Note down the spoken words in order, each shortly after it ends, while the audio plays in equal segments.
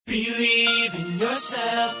Believe in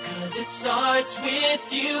yourself, 'cause it starts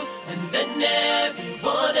with you, and then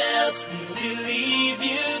everyone else will believe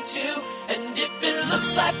you too. And if it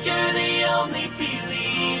looks like you're the only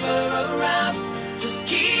believer around, just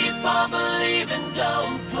keep on believing,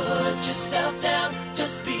 don't put yourself down,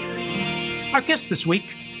 just believe. Our guest this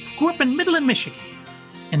week grew up in Midland, Michigan,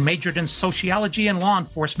 and majored in sociology and law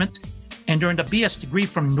enforcement, and earned a BS degree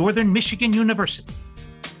from Northern Michigan University.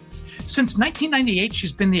 Since 1998,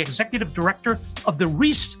 she's been the executive director of the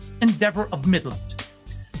Reese Endeavor of Midland,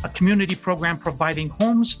 a community program providing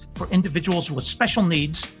homes for individuals with special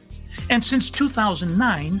needs. And since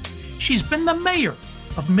 2009, she's been the mayor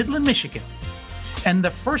of Midland, Michigan, and the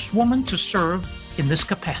first woman to serve in this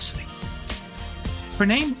capacity. Her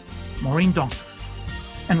name, Maureen Donker,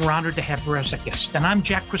 and we're honored to have her as a guest. And I'm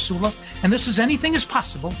Jack Krasula, and this is Anything is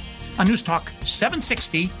Possible on News Talk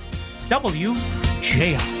 760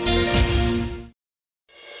 WJR.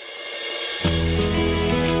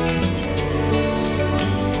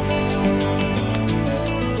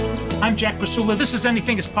 I'm Jack Krasula. This is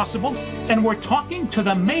Anything is Possible, and we're talking to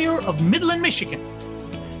the mayor of Midland, Michigan,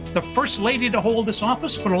 the first lady to hold this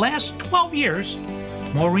office for the last 12 years,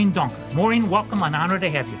 Maureen Donker. Maureen, welcome. I'm honored to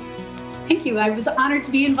have you. Thank you. I was honored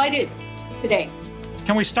to be invited today.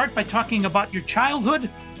 Can we start by talking about your childhood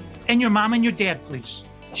and your mom and your dad, please?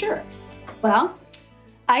 Sure. Well,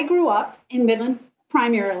 I grew up in Midland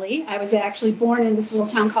primarily. I was actually born in this little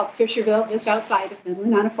town called Fisherville, just outside of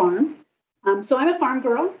Midland, on a farm. So I'm a farm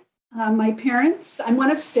girl. My parents, I'm one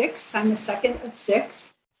of six. I'm the second of six.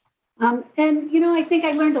 And, I think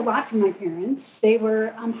I learned a lot from my parents. They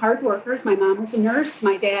were hard workers. My mom was a nurse.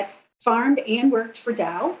 My dad farmed and worked for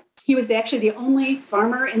Dow. He was actually the only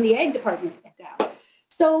farmer in the ag department at Dow.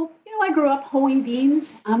 So, I grew up hoeing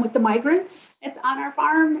beans with the migrants on our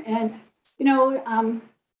farm. And,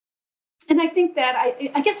 and I think that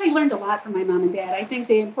I guess I learned a lot from my mom and dad. I think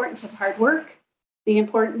the importance of hard work, the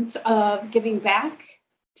importance of giving back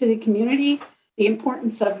to the community, the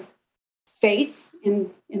importance of faith in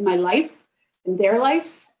my life, in their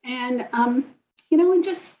life, and, and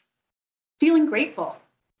just feeling grateful.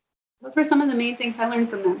 Those were some of the main things I learned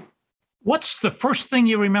from them. What's the first thing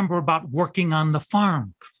you remember about working on the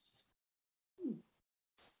farm?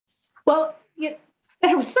 Well,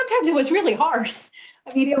 sometimes it was really hard.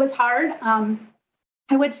 I mean, it was hard. I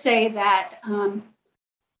would say that,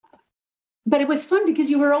 but it was fun because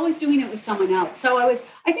you were always doing it with someone else. So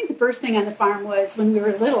I think the first thing on the farm was when we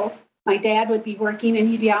were little, my dad would be working and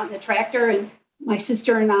he'd be out in the tractor, and my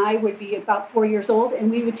sister and I would be about 4 years old, and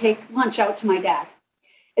we would take lunch out to my dad.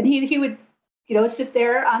 And he would, sit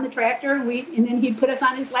there on the tractor, and then he'd put us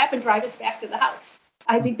on his lap and drive us back to the house.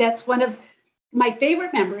 I think that's one of my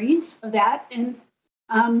favorite memories of that. And,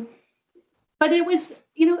 but it was,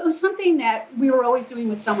 it was something that we were always doing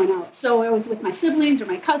with someone else. So it was with my siblings or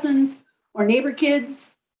my cousins or neighbor kids,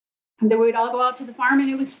 and then we'd all go out to the farm, and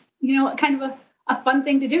it was, kind of a fun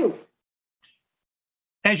thing to do.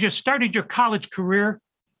 As you started your college career,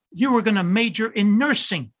 you were going to major in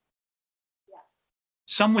nursing. Yes.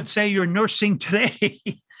 Some would say you're nursing today.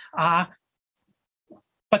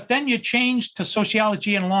 But then you changed to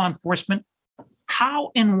sociology and law enforcement.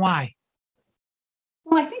 How and why?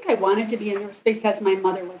 Well, I think I wanted to be a nurse because my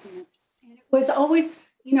mother was a nurse. And it was always,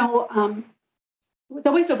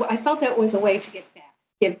 I felt that it was a way to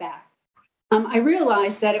give back. I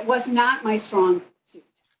realized that it was not my strong suit.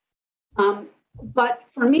 But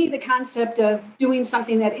for me, the concept of doing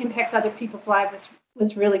something that impacts other people's lives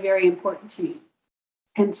was really very important to me.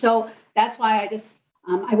 And so that's why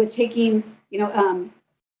I was taking,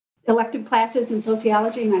 elective classes in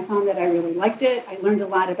sociology, and I found that I really liked it. I learned a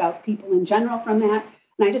lot about people in general from that.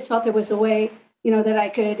 And I just felt it was a way, that I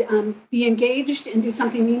could be engaged and do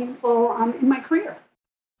something meaningful in my career.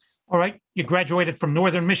 All right. You graduated from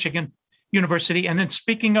Northern Michigan University. And then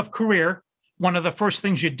speaking of career, one of the first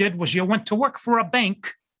things you did was you went to work for a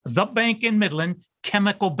bank, the bank in Midland,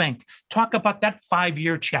 Chemical Bank. Talk about that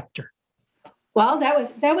 5-year chapter. Well, that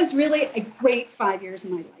was really a great 5 years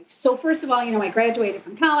of my life. So first of all, I graduated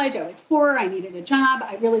from college. I was poor. I needed a job.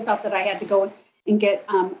 I really felt that I had to go and get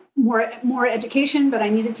more education, but I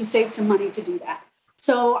needed to save some money to do that.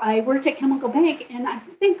 So I worked at Chemical Bank, and I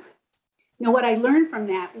think, what I learned from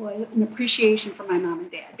that was an appreciation for my mom and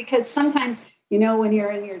dad, because sometimes, when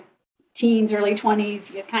you're in your teens, early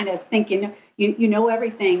 20s, you kind of think, you know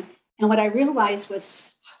everything. And what I realized was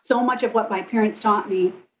so much of what my parents taught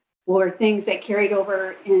me were things that carried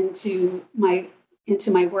over into my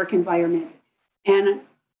work environment. And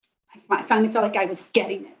I finally felt like I was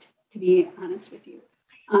getting it, to be honest with you.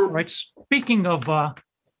 Right. Speaking of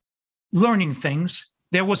learning things,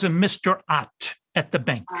 there was a Mr. Ott at the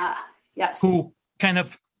bank. Yes. Who kind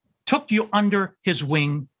of took you under his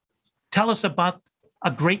wing. Tell us about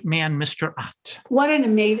a great man, Mr. Ott. What an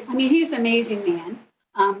amazing, he was an amazing man.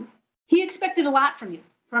 He expected a lot from you,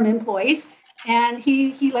 from employees, and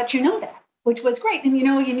he let you know that, which was great. And,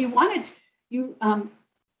 and you wanted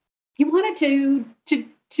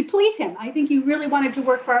to please him. I think you really wanted to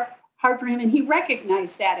work hard for him, and he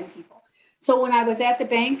recognized that in people. So when I was at the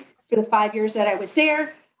bank for the 5 years that I was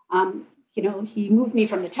there, he moved me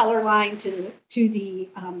from the teller line to the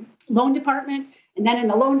loan department. And then in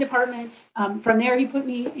the loan department, from there, he put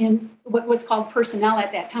me in what was called personnel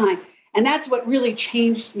at that time. And that's what really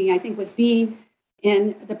changed me, I think, was being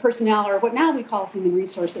in the personnel, or what now we call human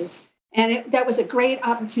resources. And that was a great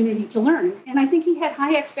opportunity to learn. And I think he had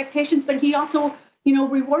high expectations, but he also,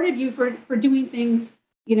 rewarded you for doing things,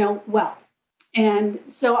 well. And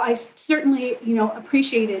so I certainly,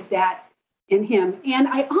 appreciated that in him. And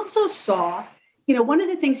I also saw, one of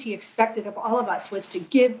the things he expected of all of us was to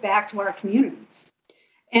give back to our communities.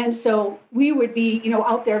 And so we would be,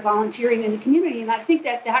 out there volunteering in the community. And I think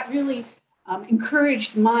that really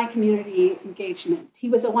encouraged my community engagement. He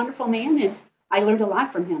was a wonderful man, and I learned a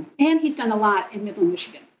lot from him. And he's done a lot in Midland,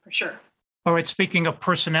 Michigan, for sure. All right. Speaking of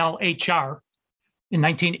personnel, HR, in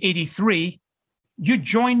 1983, you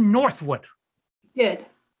joined Northwood. Did.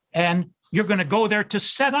 And you're going to go there to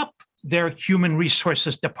set up their human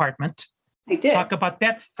resources department. I did. Talk about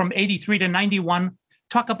that from 83 to 91.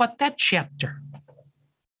 Talk about that chapter.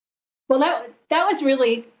 Well, that was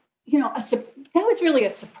really, a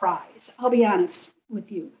surprise. I'll be honest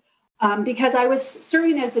with you, because I was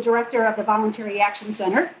serving as the director of the Voluntary Action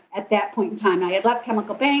Center at that point in time. I had left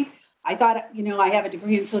Chemical Bank. I thought, I have a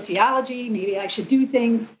degree in sociology. Maybe I should do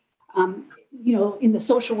things, in the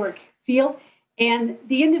social work field. And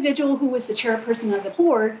the individual who was the chairperson of the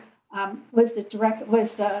board was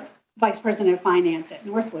the vice president of finance at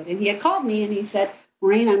Northwood. And he had called me and he said,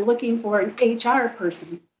 Maureen, I'm looking for an HR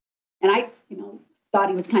person. And I, thought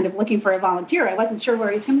he was kind of looking for a volunteer. I wasn't sure where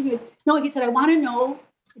he's coming. He said, I want to know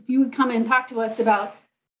if you would come and talk to us about,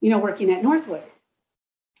 working at Northwood.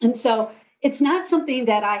 And so it's not something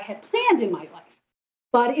that I had planned in my life,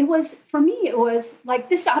 but it was like,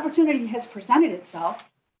 this opportunity has presented itself.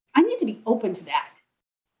 I need to be open to that.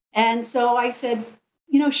 And so I said,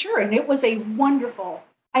 sure. And it was I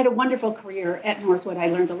had a wonderful career at Northwood. I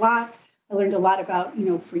learned a lot. I learned a lot about,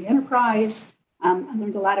 free enterprise. I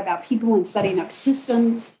learned a lot about people and setting up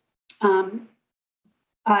systems.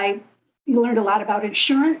 I learned a lot about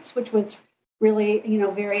insurance, which was really,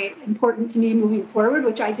 very important to me moving forward,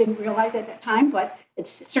 which I didn't realize at that time, but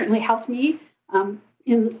it's certainly helped me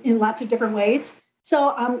in lots of different ways.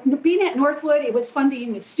 So being at Northwood, it was fun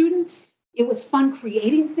being with students. It was fun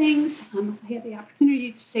creating things. I had the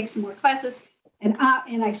opportunity to take some more classes, and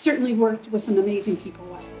I certainly worked with some amazing people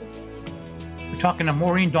while I was there. We're talking to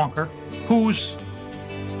Maureen Donker, who's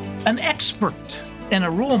an expert and a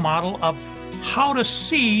role model of how to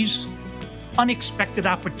seize unexpected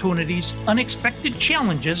opportunities, unexpected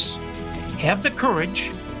challenges, have the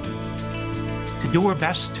courage to do our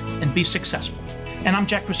best and be successful. And I'm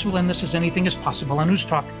Jack Rasula, and this is Anything is Possible on News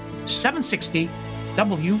Talk 760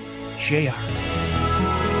 WJR.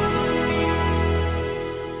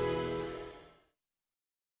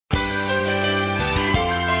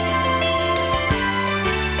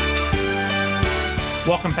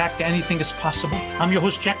 Welcome back to Anything is Possible. I'm your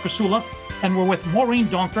host, Jack Rasula, and we're with Maureen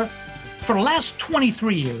Donker. For the last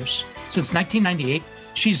 23 years, since 1998,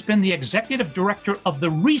 she's been the executive director of the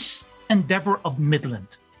Reese Endeavor of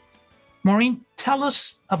Midland. Maureen, tell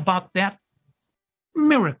us about that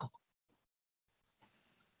miracle.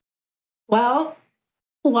 Well,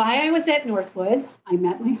 while I was at Northwood, I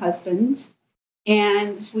met my husband,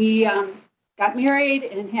 and we got married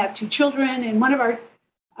and have 2 children, and one of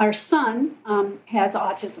our son has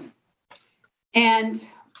autism. And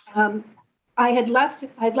I had left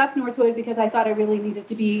Northwood because I thought I really needed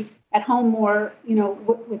to be at home more,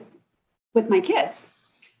 with my kids.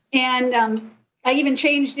 And I even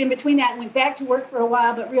changed in between that and went back to work for a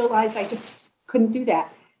while, but realized I just couldn't do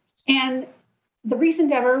that. And the Reese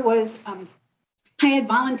Endeavor was, I had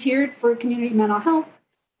volunteered for community mental health,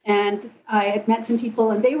 and I had met some people,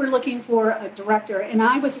 and they were looking for a director, and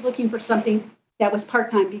I was looking for something that was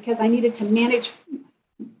part-time because I needed to manage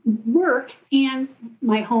work and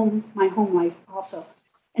my home life also.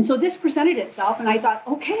 And so this presented itself, and I thought,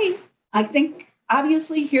 okay, I think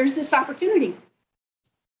obviously here's this opportunity.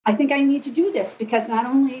 I think I need to do this because not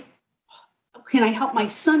only can I help my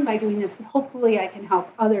son by doing this, but hopefully I can help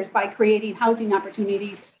others by creating housing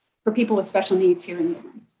opportunities for people with special needs here in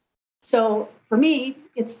Midland. So for me,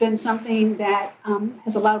 it's been something that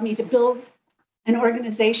has allowed me to build an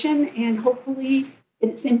organization, and hopefully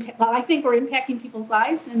I think we're impacting people's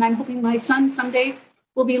lives, and I'm hoping my son someday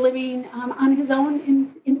will be living on his own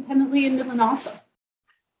independently in Midland also.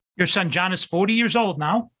 Your son, John, is 40 years old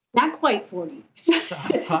now. Not quite 40.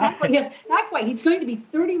 Not quite. He's going to be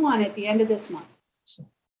 31 at the end of this month.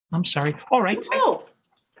 I'm sorry. All right. Oh.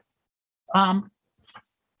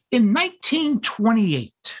 In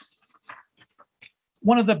 1928,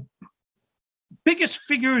 one of the biggest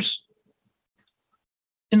figures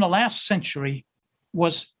in the last century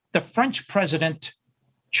was the French president,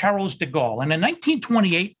 Charles de Gaulle. And in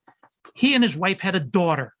 1928, he and his wife had a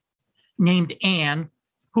daughter named Anne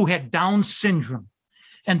who had Down syndrome.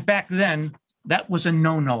 And back then, that was a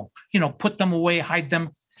no-no. Put them away, hide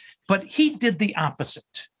them. But he did the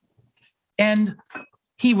opposite. And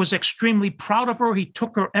he was extremely proud of her. He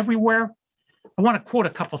took her everywhere. I want to quote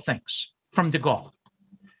a couple things from de Gaulle.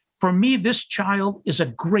 For me, this child is a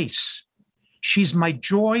grace. She's my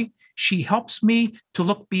joy. She helps me to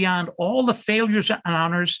look beyond all the failures and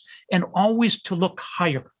honors and always to look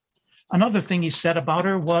higher. Another thing he said about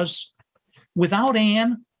her was, without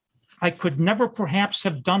Anne, I could never perhaps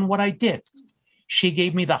have done what I did. She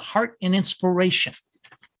gave me the heart and inspiration.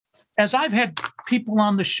 As I've had people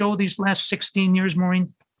on the show these last 16 years,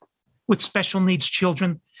 Maureen, with special needs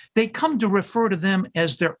children, they come to refer to them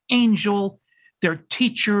as their angel, their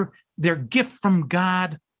teacher, their gift from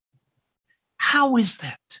God. How is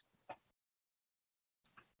that?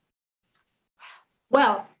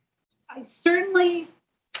 Well, I certainly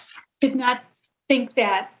did not think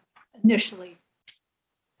that initially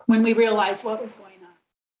when we realized what was going on.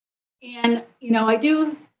 And,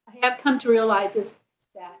 I have come to realize is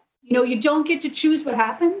that, you don't get to choose what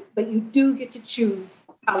happens, but you do get to choose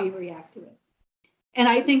how you react to it. And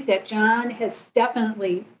I think that John has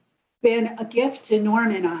definitely been a gift to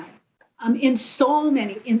Norm and I in so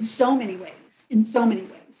many ways.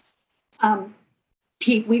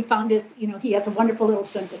 We found his, he has a wonderful little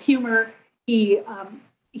sense of humor. He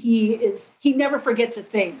never forgets a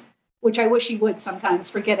thing, which I wish he would sometimes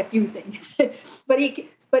forget a few things. but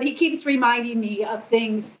he keeps reminding me of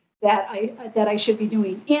things that I should be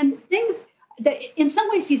doing, and things that in some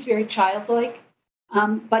ways he's very childlike,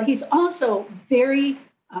 but he's also very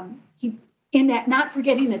in that not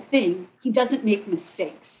forgetting a thing. He doesn't make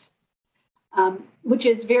mistakes, which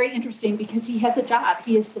is very interesting because he has a job.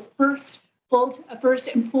 He is the first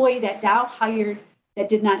employee that Dow hired that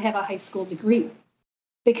did not have a high school degree,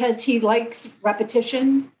 because he likes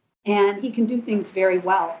repetition and he can do things very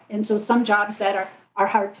well. And so some jobs that are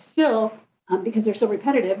hard to fill because they're so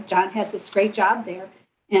repetitive, John has this great job there.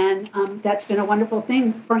 And that's been a wonderful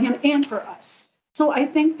thing for him and for us. So I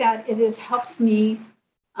think that it has helped me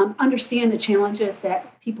understand the challenges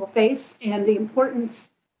that people face and the importance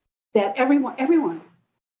that everyone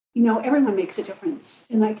makes a difference.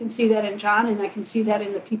 And I can see that in John, and I can see that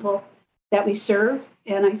in the people that we serve.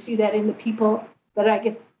 And I see that in the people that I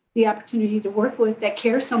get the opportunity to work with that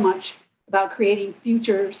care so much about creating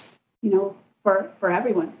futures, for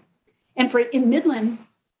everyone. And in Midland,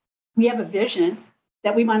 we have a vision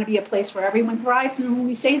that we want to be a place where everyone thrives. And when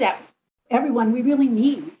we say that, everyone, we really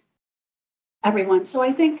mean everyone. So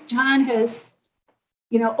I think John has,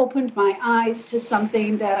 opened my eyes to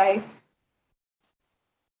something that I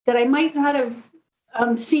might not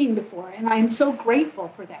have seen before. And I am so grateful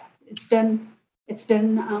for that. It's been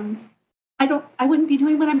I wouldn't be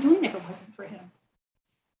doing what I'm doing if it wasn't for him.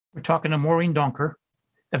 We're talking to Maureen Donker,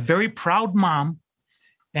 a very proud mom,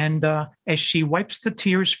 and as she wipes the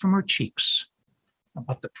tears from her cheeks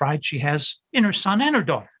about the pride she has in her son and her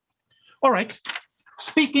daughter. All right,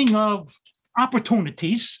 speaking of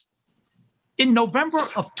opportunities, in November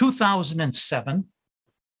of 2007,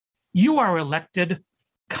 you are elected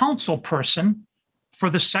councilperson for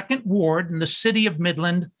the 2nd Ward in the city of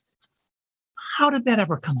Midland. How did that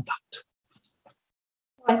ever come about?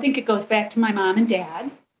 Well, I think it goes back to my mom and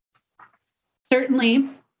dad. Certainly,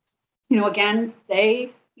 again,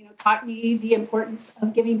 they, taught me the importance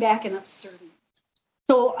of giving back and of serving.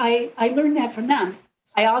 So I learned that from them.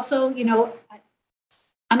 I also,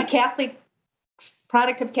 I'm a Catholic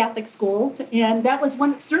product of Catholic schools, and that was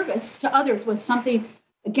one service to others was something,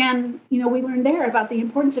 again, we learned there about the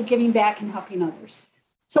importance of giving back and helping others.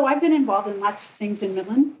 So I've been involved in lots of things in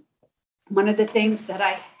Midland. One of the things that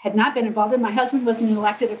I had not been involved in, my husband was an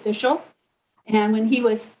elected official. And when he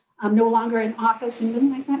was no longer in office in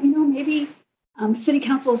Midland, I thought, maybe city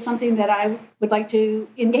council is something that I would like to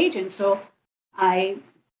engage in. So I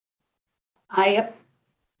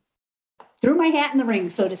threw my hat in the ring,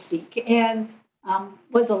 so to speak, and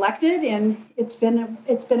was elected. And it's been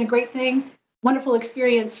a great thing, wonderful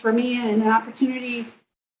experience for me, and an opportunity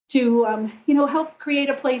help create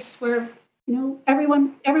a place where,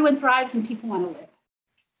 everyone thrives and people want to live.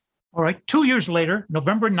 All right. 2 years later,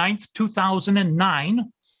 November 9th,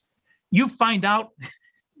 2009, you find out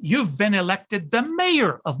you've been elected the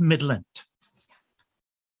mayor of Midland.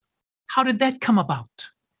 How did that come about?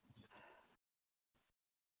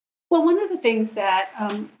 Well, one of the things that,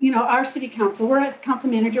 our city council, we're a council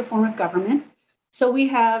manager form of government. So we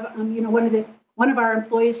have, one of our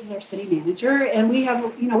employees is our city manager, and we have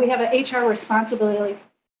an HR responsibility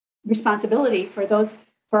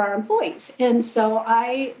for our employees. And so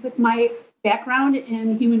with my background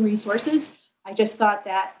in human resources, I just thought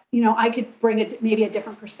that, I could bring maybe a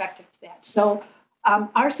different perspective to that. So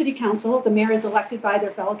our city council, the mayor is elected by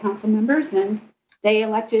their fellow council members, and they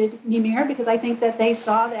elected me mayor because I think that they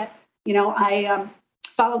saw that, I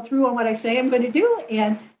followed through on what I say I'm going to do,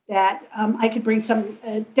 and that I could bring some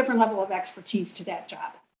different level of expertise to that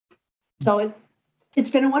job. So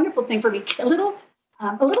it's been a wonderful thing for me. A little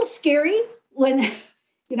scary when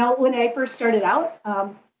I first started out,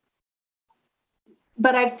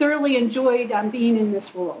 but I've thoroughly enjoyed being in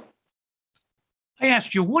this role. I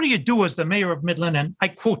asked you, what do you do as the mayor of Midland? And I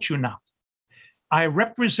quote you now. I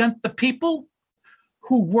represent the people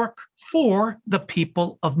who work for the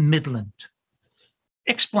people of Midland.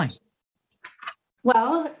 Explain.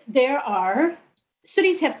 Well,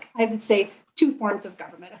 cities have, I would say, two forms of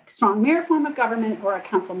government, a strong mayor form of government or a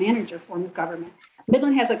council manager form of government.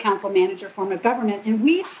 Midland has a council manager form of government, and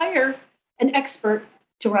we hire an expert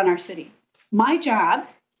to run our city. My job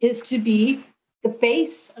is to be the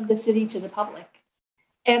face of the city to the public.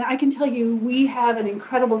 And I can tell you, we have an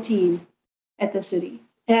incredible team at the city,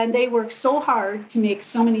 and they work so hard to make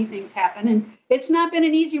so many things happen. And it's not been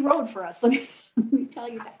an easy road for us. Let me tell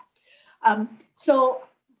you that. So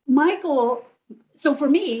my goal, for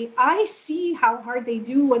me, I see how hard they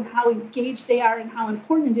do and how engaged they are and how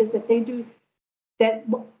important it is that they do that,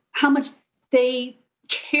 how much they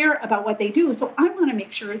care about what they do. So I want to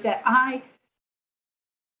make sure that I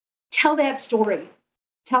tell that story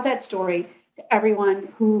to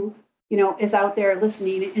everyone who, is out there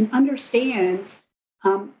listening and understands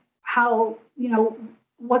how,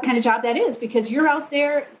 what kind of job that is, because you're out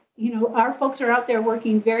there, our folks are out there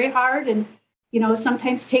working very hard and,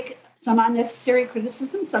 sometimes take some unnecessary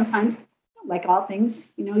criticism. Sometimes, like all things,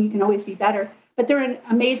 you can always be better, but they're an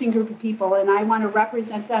amazing group of people, and I want to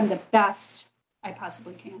represent them the best I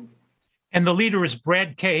possibly can. And the leader is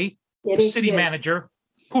Brad Kay, the city manager,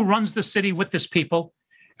 who runs the city with his people.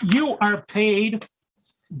 You are paid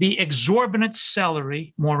the exorbitant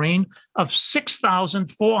salary, Maureen, of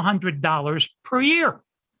 $6,400 per year.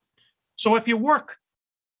 So if you work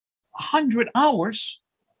 100 hours,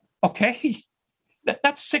 okay,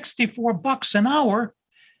 that's $64 an hour.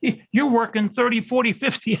 You're working 30, 40,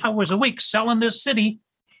 50 hours a week selling this city.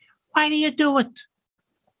 Why do you do it?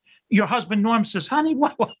 Your husband, Norm, says, honey,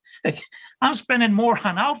 I'm spending more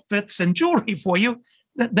on outfits and jewelry for you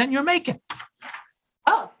than you're making.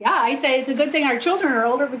 Oh, yeah. I say it's a good thing our children are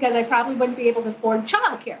older because I probably wouldn't be able to afford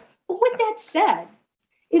childcare. But with that said,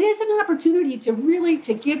 it is an opportunity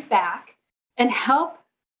to give back and help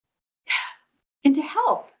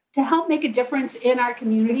make a difference in our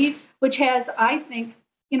community, which has, I think,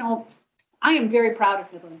 I am very proud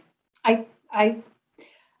of Midland.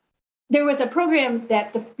 There was a program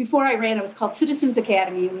that before I ran, it was called Citizens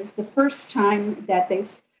Academy. It was the first time that they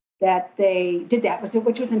did that,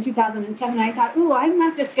 which was in 2007. And I thought, I'm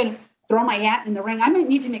not just going to throw my hat in the ring. I might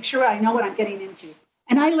need to make sure I know what I'm getting into.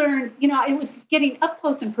 And I learned, it was getting up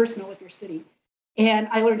close and personal with your city. And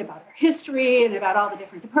I learned about our history and about all the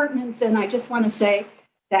different departments. And I just want to say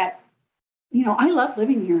that, I love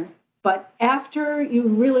living here. But after you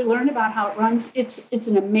really learn about how it runs, it's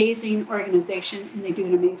an amazing organization, and they do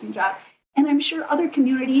an amazing job. And I'm sure other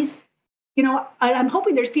communities, I'm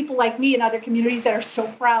hoping there's people like me in other communities that are so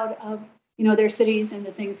proud of, their cities and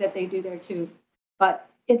the things that they do there too. But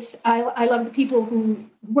I love the people who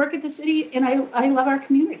work at the city, and I love our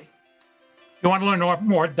community. If you want to learn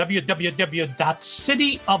more,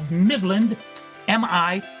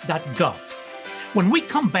 www.cityofmidlandmi.gov. When we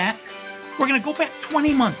come back, we're going to go back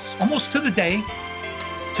 20 months, almost to the day,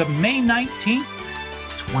 to May 19th,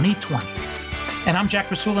 2020. And I'm Jack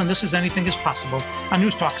Rasula, and this is Anything is Possible on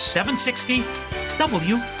News Talk 760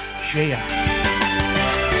 WJR.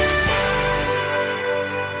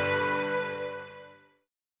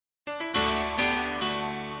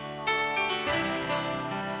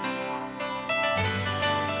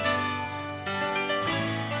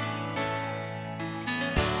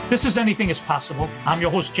 This is Anything is Possible. I'm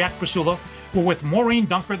your host, Jack Rasula. We're with Maureen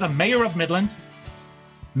Donker, the mayor of Midland,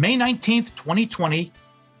 May 19th, 2020.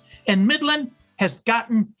 And Midland has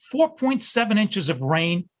gotten 4.7 inches of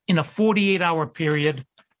rain in a 48-hour period.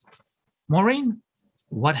 Maureen,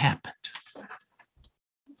 what happened?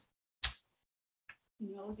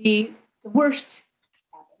 The worst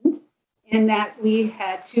happened in that we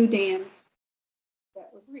had two dams that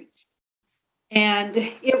were breached. And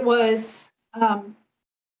it was,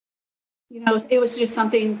 it was just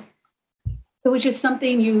something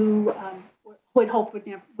you would hope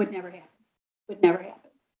would never happen.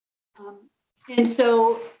 And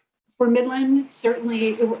so for Midland, certainly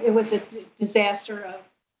it was a disaster of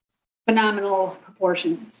phenomenal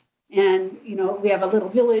proportions. And, we have a little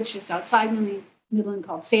village just outside Midland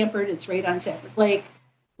called Sanford. It's right on Sanford Lake.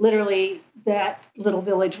 Literally, that little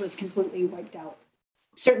village was completely wiped out.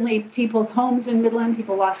 Certainly, people's homes in Midland,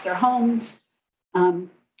 people lost their homes.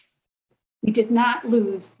 We did not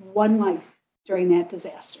lose one life during that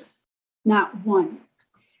disaster, not one,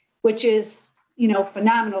 which is,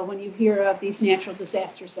 phenomenal when you hear of these natural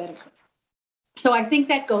disasters that occur. So I think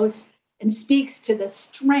that goes and speaks to the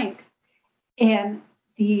strength and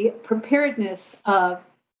the preparedness of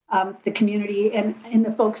the community and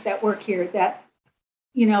the folks that work here, that,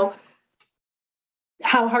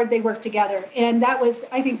 how hard they work together. And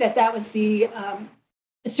I think that was the,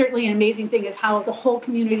 certainly an amazing thing is how the whole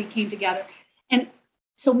community came together. And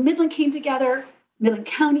so Midland came together, Midland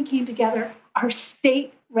County came together, our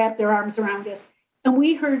state wrapped their arms around us. And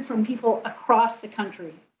we heard from people across the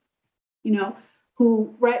country,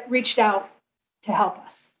 who reached out to help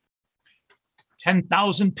us.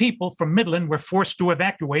 10,000 people from Midland were forced to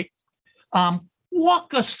evacuate.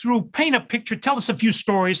 Walk us through, paint a picture, tell us a few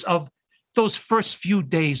stories of those first few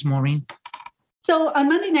days, Maureen. So on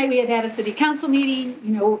Monday night, we had a city council meeting.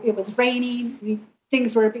 It was raining.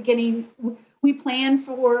 Things were beginning. We planned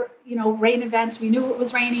for, rain events. We knew it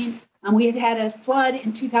was raining. We had a flood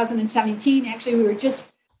in 2017. Actually, we were just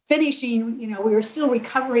finishing, we were still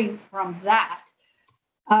recovering from that.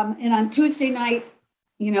 And on Tuesday night,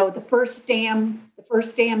 the first dam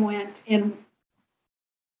went, and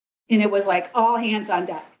it was like all hands on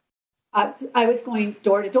deck. I was going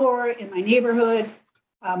door to door in my neighborhood,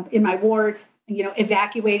 in my ward,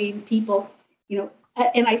 evacuating people,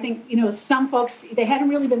 and I think, some folks, they hadn't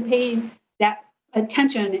really been paying that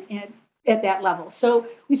attention at that level. So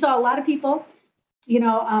we saw a lot of people,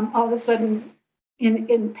 all of a sudden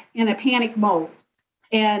in a panic mode.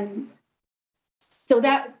 And so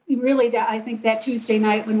that I think that Tuesday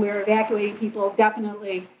night when we were evacuating people,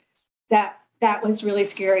 definitely that was really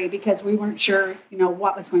scary because we weren't sure,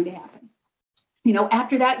 what was going to happen.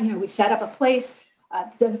 After that, we set up a place,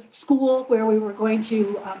 the school where we were going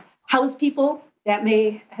to house people that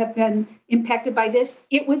may have been impacted by this.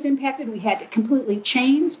 It was impacted. We had to completely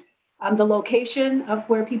change the location of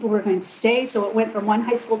where people were going to stay. So it went from one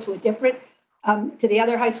high school to a different, to the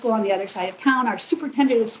other high school on the other side of town. Our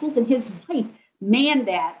superintendent of schools and his wife manned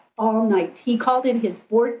that all night. He called in his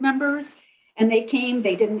board members and they came.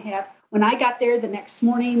 They didn't have, when I got there the next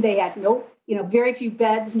morning, they had no, very few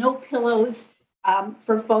beds, no pillows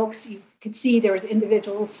for folks. You could see there was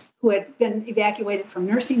individuals who had been evacuated from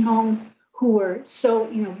nursing homes who were so,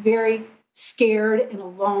 very scared and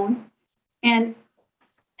alone. And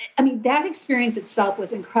I mean, that experience itself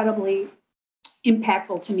was incredibly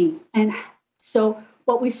impactful to me. And so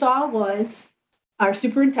what we saw was our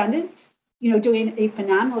superintendent, doing a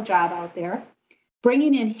phenomenal job out there,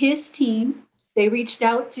 bringing in his team. They reached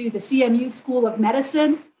out to the CMU School of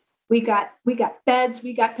Medicine. We got beds,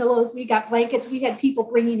 we got pillows, we got blankets. We had people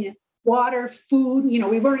bringing in water, food.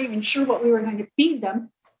 We weren't even sure what we were going to feed them.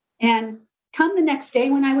 And come the next day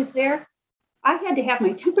when I was there, I had to have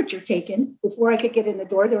my temperature taken before I could get in the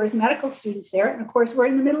door. There was medical students there. And of course, we're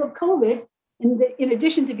in the middle of COVID, in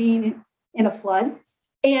addition to being in a flood.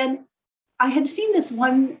 And I had seen this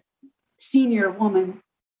one senior woman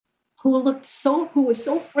who was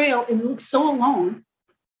so frail and looked so alone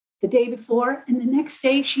the day before. And the next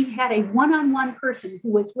day, she had a one-on-one person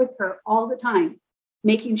who was with her all the time,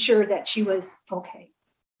 making sure that she was okay.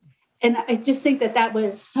 And I just think that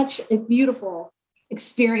was such a beautiful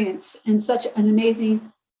experience and such an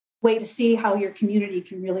amazing way to see how your community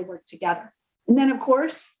can really work together. And then, of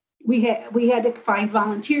course, we had to find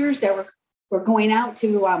volunteers that were going out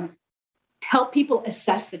to help people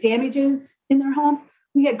assess the damages in their homes.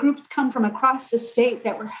 We had groups come from across the state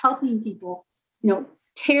that were helping people,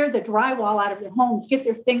 tear the drywall out of their homes, get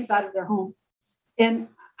their things out of their home. And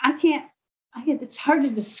it's hard to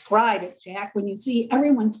describe it, Jack, when you see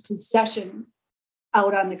everyone's possessions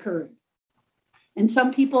out on the curb. And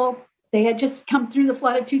some people, they had just come through the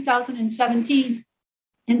flood of 2017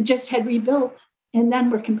 and just had rebuilt and then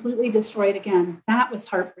were completely destroyed again. That was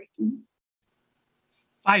heartbreaking.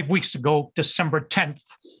 5 weeks ago, December 10th,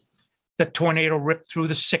 the tornado ripped through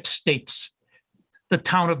the 6 states. The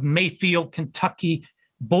town of Mayfield, Kentucky,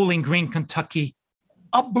 Bowling Green, Kentucky,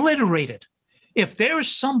 obliterated. If there's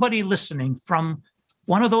somebody listening from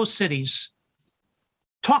one of those cities,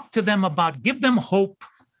 talk to them about, give them hope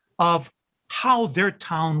of how their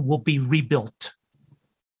town will be rebuilt.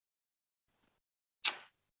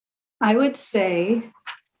 I would say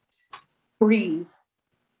breathe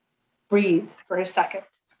for a second,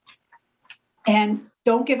 and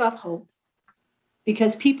don't give up hope,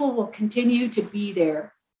 because people will continue to be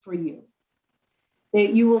there for you.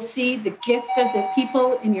 That you will see the gift of the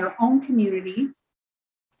people in your own community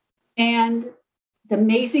and the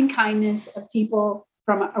amazing kindness of people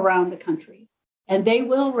from around the country. And they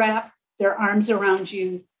will wrap their arms around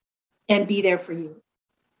you and be there for you.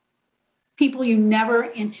 People you never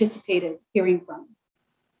anticipated hearing from,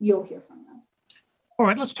 you'll hear from them. All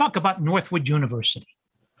right, let's talk about Northwood University.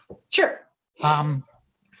 Sure.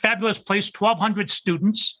 Fabulous place, 1,200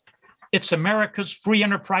 students. It's America's free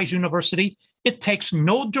enterprise university. It takes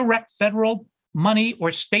no direct federal money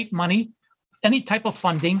or state money, any type of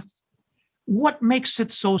funding. What makes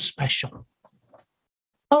it so special?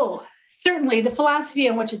 Oh, certainly the philosophy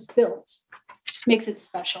on which it's built makes it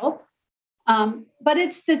special. But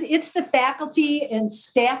it's the faculty and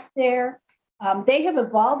staff there. They have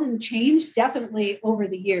evolved and changed definitely over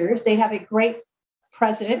the years. They have a great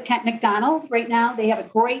president, Kent McDonald, right now. They have a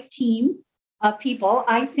great team of people.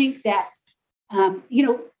 I think that,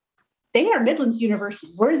 they are Midland's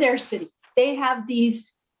University. We're their city. They have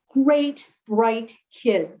these great, bright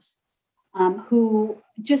kids who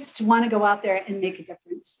just want to go out there and make a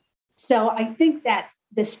difference. So I think that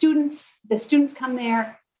the students come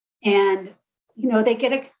there and, they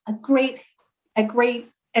get a great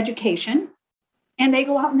education, and they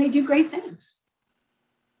go out and they do great things.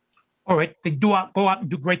 All right, they go out and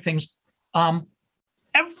do great things.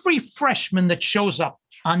 Every freshman that shows up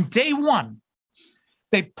on day one,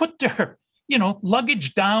 they put their,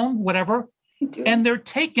 luggage down, whatever, and they're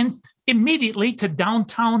taken immediately to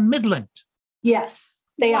downtown Midland. Yes,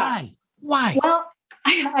 they are. Why? Well,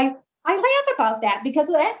 I laugh about that because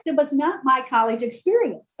that was not my college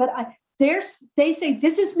experience. But they say,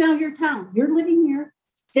 this is now your town. You're living here.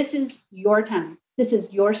 This is your town. This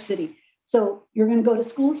is your city. So you're going to go to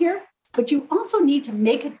school here, but you also need to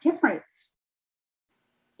make a difference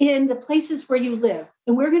in the places where you live.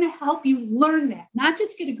 And we're going to help you learn that, not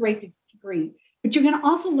just get a great degree, but you're going to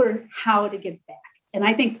also learn how to give back. And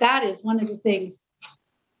I think that is one of the things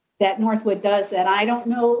that Northwood does that I don't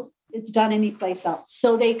know it's done anyplace else.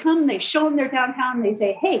 So they come, they show them their downtown, they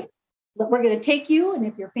say, hey, we're going to take you. And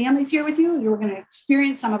if your family's here with you, you're going to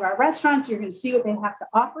experience some of our restaurants. You're going to see what they have to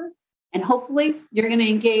offer. And hopefully you're going to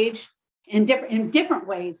engage in different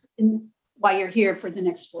ways while you're here for the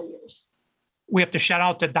next 4 years. We have to shout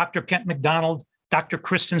out to Dr. Kent McDonald, Dr.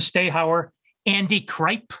 Kristen Stayhauer, Andy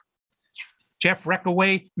Kripe, Jeff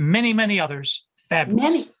Reckaway, many, many others. Fabulous.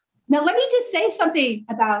 Many. Now, let me just say something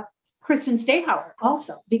about Kristen Stayhauer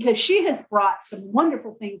also, because she has brought some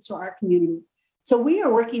wonderful things to our community. So we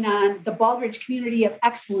are working on the Baldridge Community of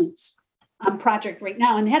Excellence project right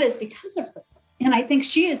now, and that is because of her. And I think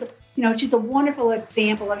she is, she's a wonderful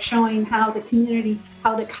example of showing how the community,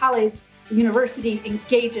 how the college, the university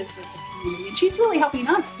engages with the community. And she's really helping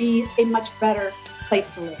us be a much better place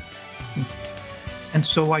to live. And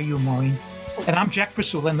so are you, Maureen. And I'm Jack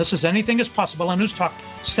Priscilla, and this is Anything is Possible on News Talk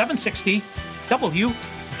 760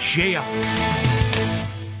 WJR.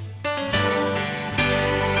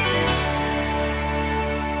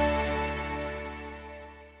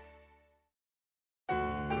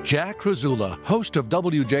 Jack Krasula, host of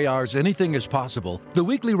WJR's Anything is Possible, the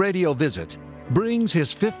weekly radio visit, brings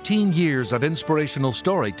his 15 years of inspirational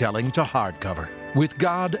storytelling to hardcover. With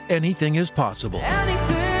God, anything is possible.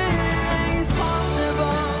 Anything is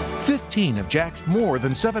possible. 15 of Jack's more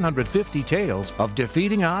than 750 tales of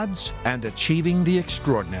defeating odds and achieving the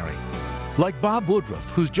extraordinary. Like Bob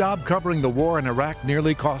Woodruff, whose job covering the war in Iraq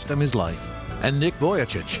nearly cost him his life. And Nick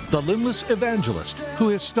Vujicic, the limbless evangelist who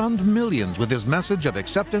has stunned millions with his message of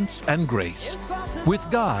acceptance and grace. With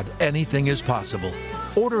God, anything is possible.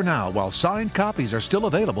 Order now while signed copies are still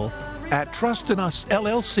available at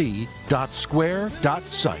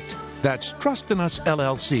trustinusllc.square.site. That's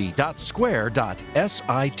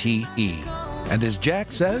trustinusllc.square.site. And as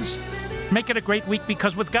Jack says, make it a great week,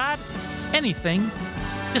 because with God, anything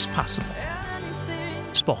is possible.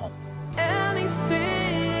 Spohom.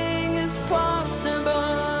 Anything is possible.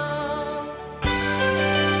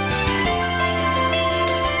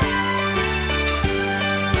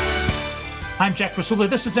 I'm Jack Priscilla.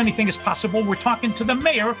 This is Anything is Possible. We're talking to the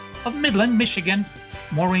mayor of Midland, Michigan,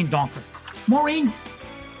 Maureen Donker. Maureen,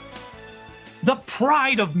 the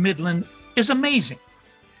pride of Midland is amazing.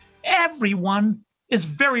 Everyone is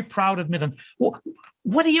very proud of Midland.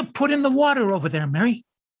 What do you put in the water over there,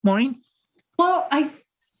 Maureen? Well, I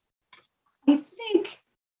think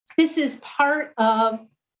this is part of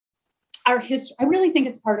our history. I really think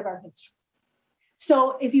it's part of our history.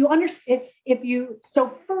 So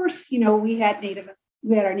first, we had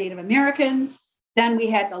our Native Americans, then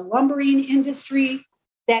we had the lumbering industry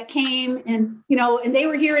that came and they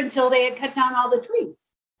were here until they had cut down all the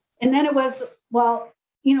trees. And then it was,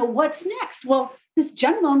 what's next? Well, this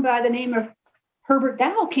gentleman by the name of Herbert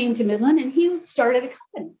Dow came to Midland and he started a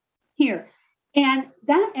company here. And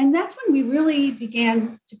that's when we really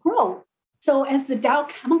began to grow. So as the Dow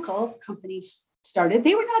Chemical companies started,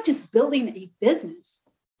 they were not just building a business.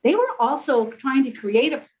 They were also trying to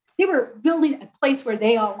they were building a place where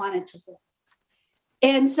they all wanted to live.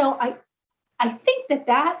 And so I think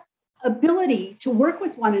that ability to work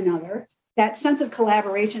with one another, that sense of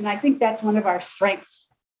collaboration, I think that's one of our strengths,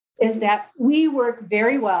 is that we work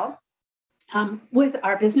very well with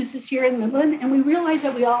our businesses here in Midland, and we realize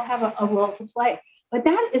that we all have a role to play. But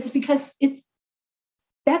that is because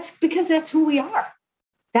that's who we are.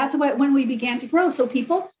 That's when we began to grow. So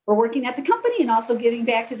people were working at the company and also giving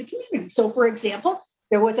back to the community. So for example,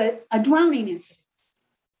 there was a drowning incident.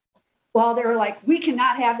 Well, they were like, we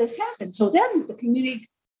cannot have this happen. So then the community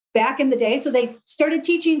back in the day, so they started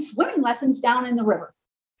teaching swimming lessons down in the river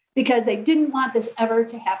because they didn't want this ever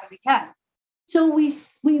to happen again. So we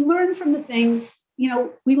learn from the things,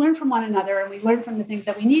 we learn from one another and we learn from the things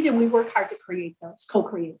that we need and we work hard to create those,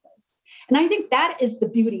 co-create those. And I think that is the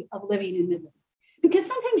beauty of living in Midland. Because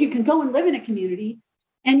sometimes you can go and live in a community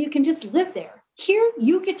and you can just live there. Here,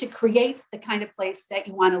 you get to create the kind of place that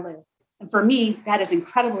you want to live. And for me, that is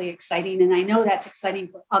incredibly exciting. And I know that's exciting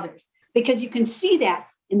for others because you can see that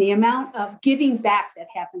in the amount of giving back that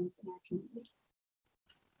happens in our community.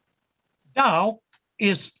 Dow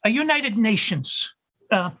is a United Nations.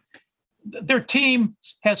 Their team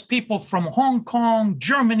has people from Hong Kong,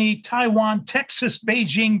 Germany, Taiwan, Texas,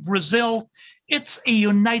 Beijing, Brazil. It's a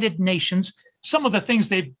United Nations. Some of the things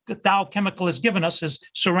the Dow Chemical has given us is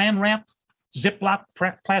saran wrap, Ziploc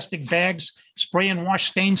plastic bags, spray and wash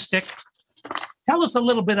stain stick. Tell us a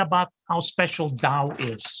little bit about how special Dow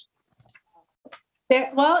is.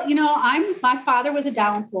 My father was a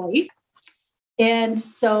Dow employee. And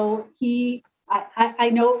so I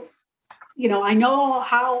know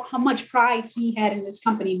how much pride he had in this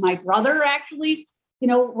company. My brother actually,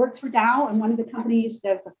 works for Dow, and one of the companies,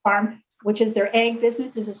 there's a farm, which is their egg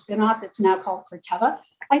business, is a spinoff that's now called Corteva.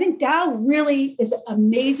 I think Dow really is an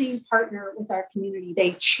amazing partner with our community.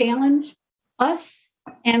 They challenge us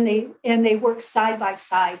and they work side by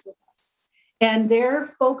side with us. And their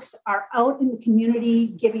folks are out in the community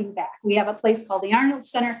giving back. We have a place called the Arnold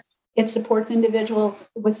Center. It supports individuals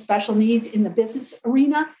with special needs in the business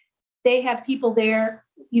arena. They have people there,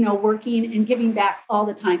 working and giving back all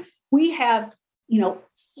the time. We have,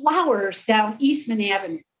 flowers down Eastman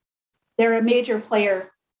Avenue. They're a major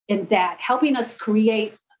player in that, helping us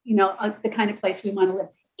create, the kind of place we want to live.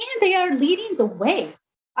 And they are leading the way,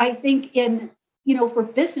 I think, for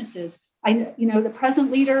businesses. The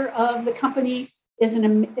present leader of the company is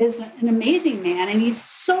an amazing man, and he's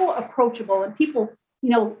so approachable, and people,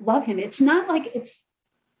 love him. It's not like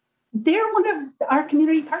they're one of our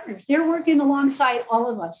community partners. They're working alongside all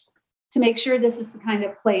of us to make sure this is the kind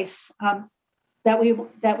of place that we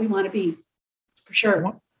want to be, for sure. If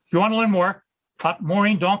you want to learn more about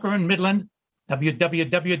Maureen Donker in Midland,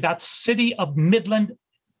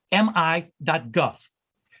 www.cityofmidlandmi.gov.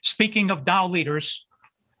 Speaking of Dow leaders,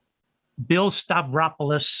 Bill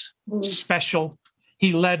Stavropoulos, special.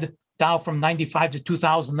 He led Dow from 95 to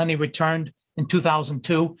 2000, then he returned in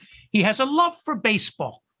 2002. He has a love for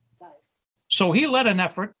baseball. So he led an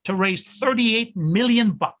effort to raise $38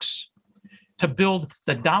 million to build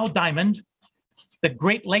the Dow Diamond, the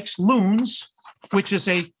Great Lakes Loons, which is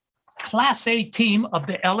a Class A team of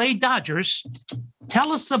the LA Dodgers.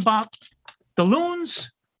 Tell us about the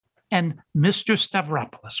Loons and Mr.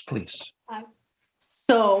 Stavropoulos, please.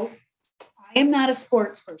 So I am not a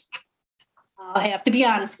sports person. I have to be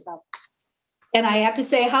honest about it. And I have to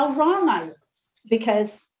say how wrong I was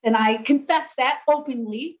and I confess that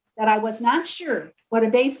openly, that I was not sure what a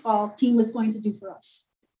baseball team was going to do for us.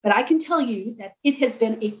 But I can tell you that it has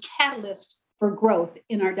been a catalyst for growth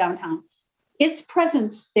in our downtown. Its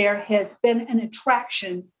presence there has been an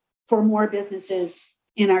attraction for more businesses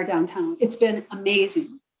in our downtown. It's been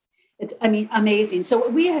amazing. Amazing. So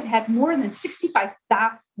we have had more than $65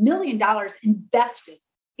 million invested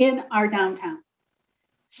in our downtown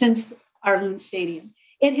since our Loon Stadium.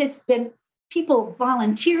 it has been, people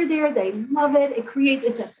volunteer there. They love it.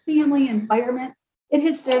 It's a family environment. It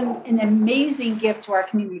has been an amazing gift to our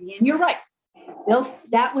community. And you're right, Bill,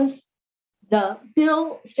 that was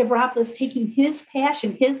Bill Stavropoulos taking his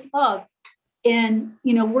passion, his love, and,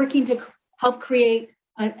 working to help create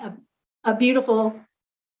a beautiful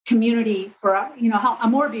community for, a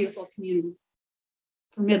more beautiful community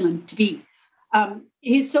for Midland to be.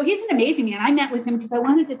 He's an amazing man. I met with him because I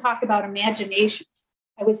wanted to talk about imagination.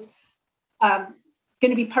 I was going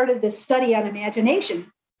to be part of this study on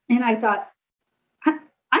imagination. And I thought,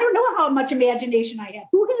 I don't know how much imagination I have.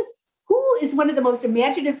 Who is one of the most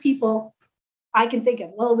imaginative people I can think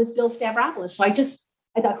of? Well, it was Bill Stavropoulos. So I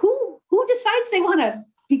thought, who decides they want to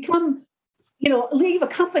become, leave a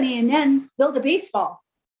company and then build a baseball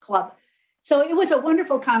club? So it was a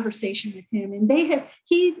wonderful conversation with him. And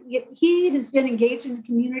he has been engaged in the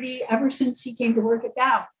community ever since he came to work at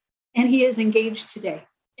Dow. And he is engaged today.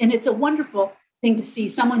 And it's a wonderful thing to see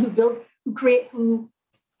someone who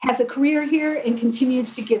has a career here and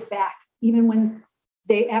continues to give back, even when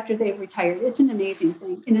after they've retired. It's an amazing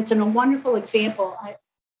thing. And it's a wonderful example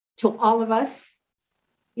to all of us,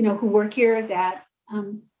 who work here, that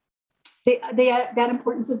that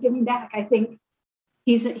importance of giving back. I think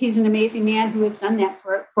he's an amazing man who has done that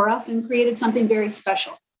for us and created something very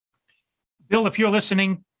special. Bill, if you're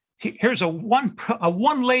listening, here's a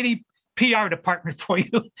one lady PR department for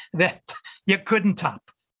you that you couldn't top.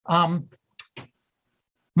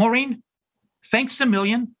 Maureen, thanks a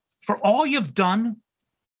million for all you've done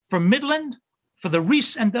for Midland, for the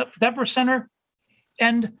Reese and Endeavor Center,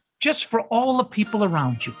 and just for all the people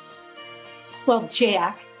around you. Well,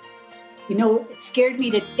 Jack, it scared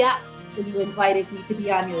me to death when you invited me to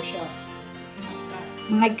be on your show.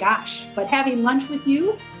 My gosh, but having lunch with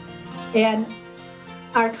you and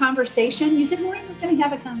our conversation, you said, Maureen, we're going to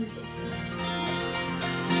have a conversation.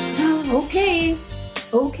 Oh,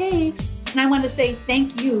 okay. And I want to say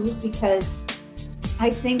thank you, because I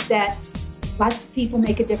think that lots of people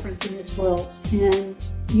make a difference in this world, and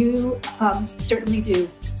you certainly do,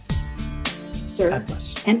 sir.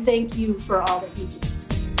 And thank you for all that you do.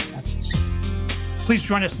 Please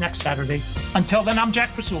join us next Saturday. Until then, I'm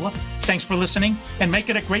Jack Priscilla. Thanks for listening, and make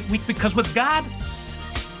it a great week, because with God,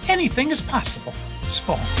 anything is possible.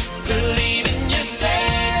 Spawn. Believe in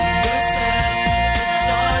yourself.